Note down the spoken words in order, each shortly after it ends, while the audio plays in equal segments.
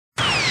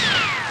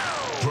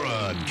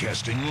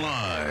Broadcasting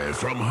live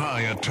from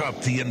high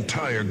atop the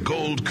entire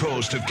Gold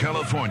Coast of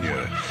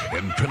California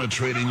and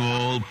penetrating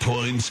all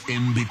points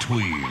in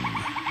between.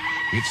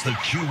 It's the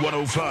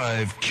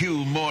Q105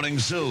 Q Morning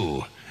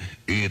Zoo.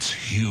 It's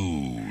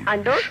huge. I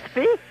don't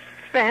speak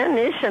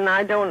Spanish and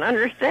I don't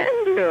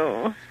understand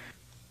you.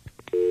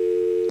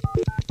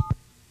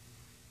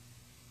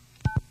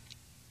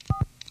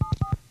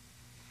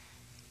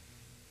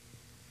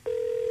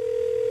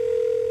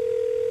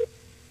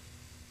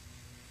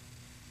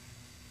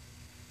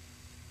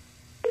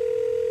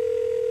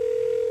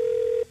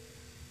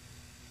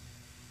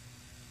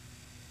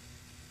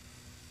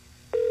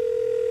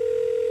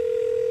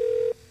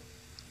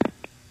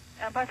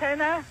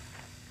 Patena?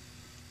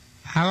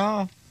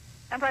 Hello?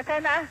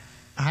 Patena?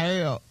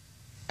 Hello?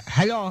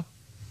 Hello?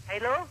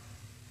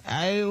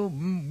 I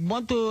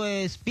want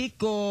to speak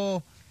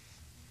to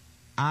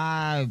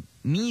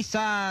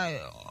Misa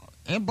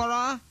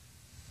Emperor.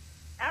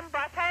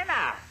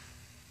 Patena?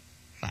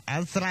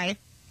 That's right.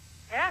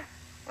 Yeah?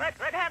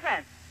 What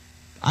happened?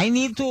 I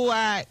need to,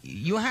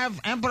 you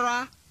have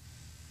Emperor?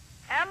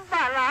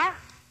 Emperor?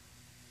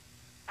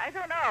 I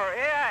don't know.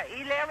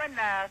 11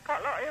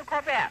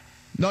 call back.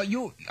 No,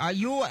 are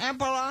you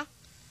Emperor?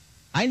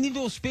 I need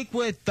to speak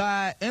with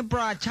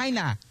Emperor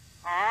China.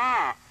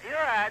 Oh, you're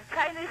a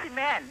Chinese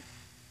man.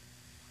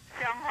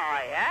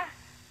 Shanghai, yeah?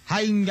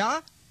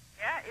 Haiya?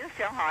 Yeah, you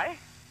Shanghai.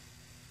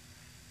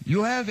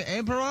 You have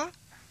Emperor?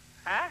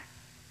 Hả?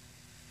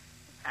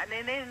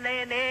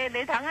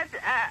 Nè thằng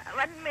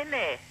Văn Minh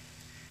nè.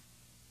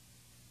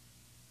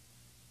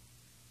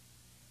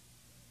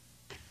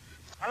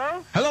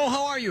 Hello? Hello,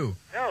 how are you?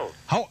 Yo.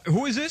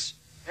 Who is this?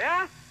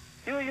 Yeah?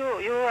 You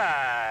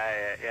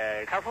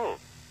couple.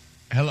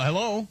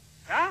 Hello?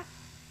 Huh?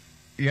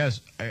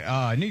 Yes,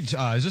 I need,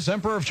 is this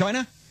Emperor of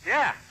China?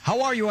 Yeah.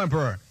 How are you,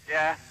 Emperor?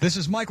 Yeah. This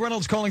is Mike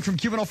Reynolds calling from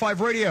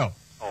Q105 Radio.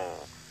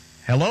 Oh.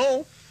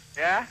 Hello?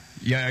 Yeah?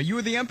 Yeah, are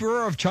you the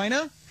Emperor of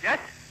China? Yes?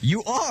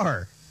 You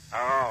are.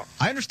 Oh.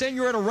 I understand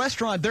you're at a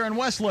restaurant there in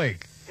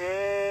Westlake.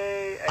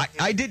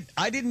 I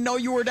didn't know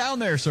you were down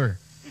there, sir.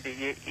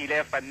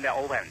 11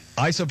 open.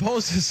 I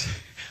suppose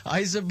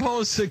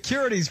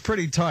security's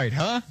pretty tight,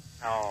 huh?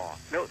 Oh.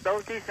 No,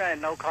 this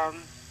no com.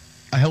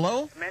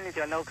 Hello?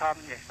 Manager no com.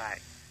 Yes, right.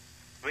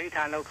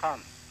 Waiter no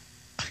com.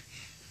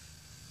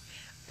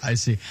 I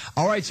see.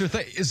 All right, sir.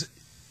 Later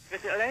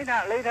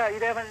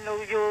 11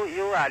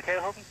 you are take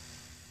home.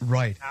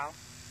 Right. Now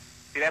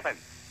 11.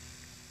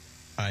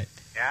 All right.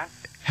 Yeah.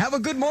 Have a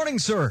good morning,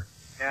 sir.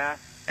 Yeah.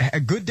 A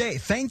good day.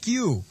 Thank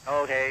you.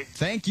 Okay.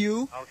 Thank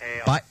you.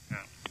 Okay. Bye.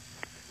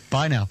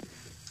 Bye now.